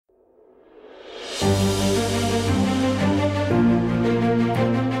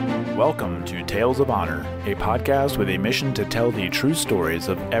Welcome to Tales of Honor, a podcast with a mission to tell the true stories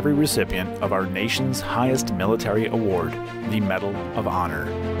of every recipient of our nation's highest military award, the Medal of Honor.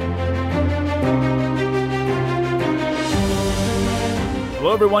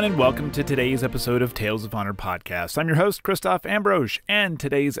 Hello everyone and welcome to today's episode of Tales of Honor podcast. I'm your host, Christoph Ambrosch, and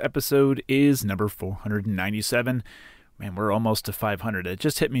today's episode is number 497. Man, we're almost to 500. It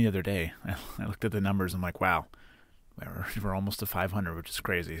just hit me the other day. I looked at the numbers and I'm like, wow. We're almost to 500, which is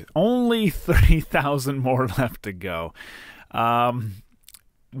crazy. Only 30,000 more left to go.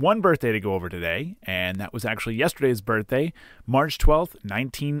 One birthday to go over today, and that was actually yesterday's birthday, March 12th,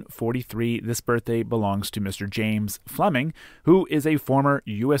 1943. This birthday belongs to Mr. James Fleming, who is a former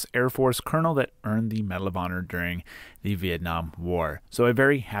U.S. Air Force colonel that earned the Medal of Honor during the Vietnam War. So a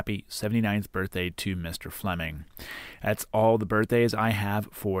very happy 79th birthday to Mr. Fleming. That's all the birthdays I have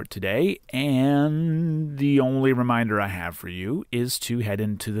for today, and the only reminder I have for you is to head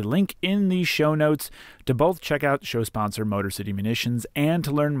into the link in the show notes to both check out show sponsor Motor City Munitions and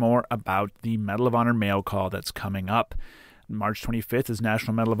to learn more about the Medal of Honor mail call that's coming up. March 25th is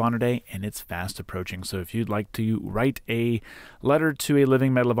National Medal of Honor Day, and it's fast approaching. So if you'd like to write a letter to a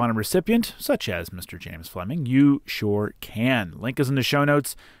living Medal of Honor recipient, such as Mr. James Fleming, you sure can. Link is in the show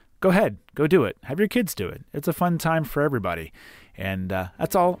notes. Go ahead, go do it. Have your kids do it. It's a fun time for everybody. And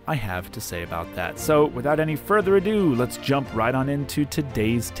that's all I have to say about that. So without any further ado, let's jump right on into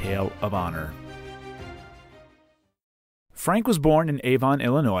today's Tale of Honor. Frank was born in Avon,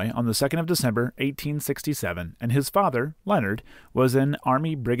 Illinois on the 2nd of December, 1867, and his father, Leonard, was an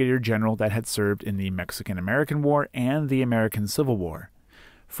Army brigadier general that had served in the Mexican-American War and the American Civil War.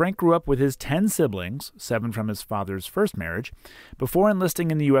 Frank grew up with his 10 siblings, 7 from his father's first marriage, before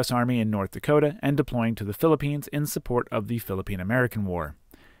enlisting in the U.S. Army in North Dakota and deploying to the Philippines in support of the Philippine-American War.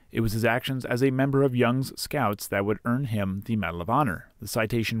 It was his actions as a member of Young's Scouts that would earn him the Medal of Honor. The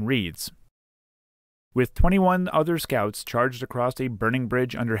citation reads, "With 21 other scouts charged across a burning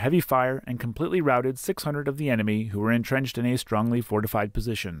bridge under heavy fire and completely routed 600 of the enemy who were entrenched in a strongly fortified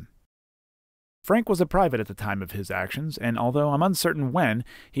position." Frank was a private at the time of his actions, and although I'm uncertain when,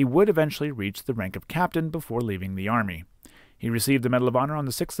 he would eventually reach the rank of captain before leaving the Army. He received the Medal of Honor on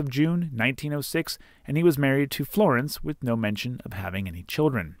the 6th of June, 1906, and he was married to Florence with no mention of having any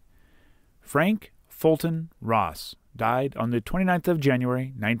children. Frank Fulton Ross died on the 29th of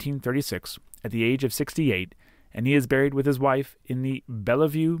January, 1936, at the age of 68, and he is buried with his wife in the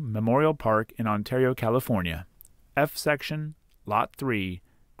Bellevue Memorial Park in Ontario, California. F section, Lot 3,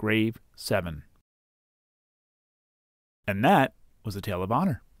 Grave 7. And that was a Tale of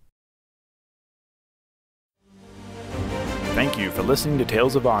Honor. Thank you for listening to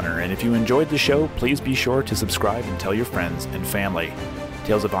Tales of Honor, and if you enjoyed the show, please be sure to subscribe and tell your friends and family.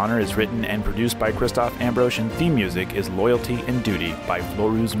 Tales of Honor is written and produced by Christoph Ambrosch, and theme music is Loyalty and Duty by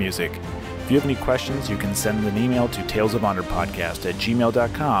Floruz Music. If you have any questions, you can send an email to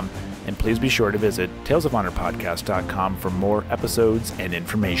talesofhonorpodcast@gmail.com, and please be sure to visit talesofhonorpodcast.com for more episodes and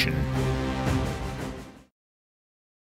information.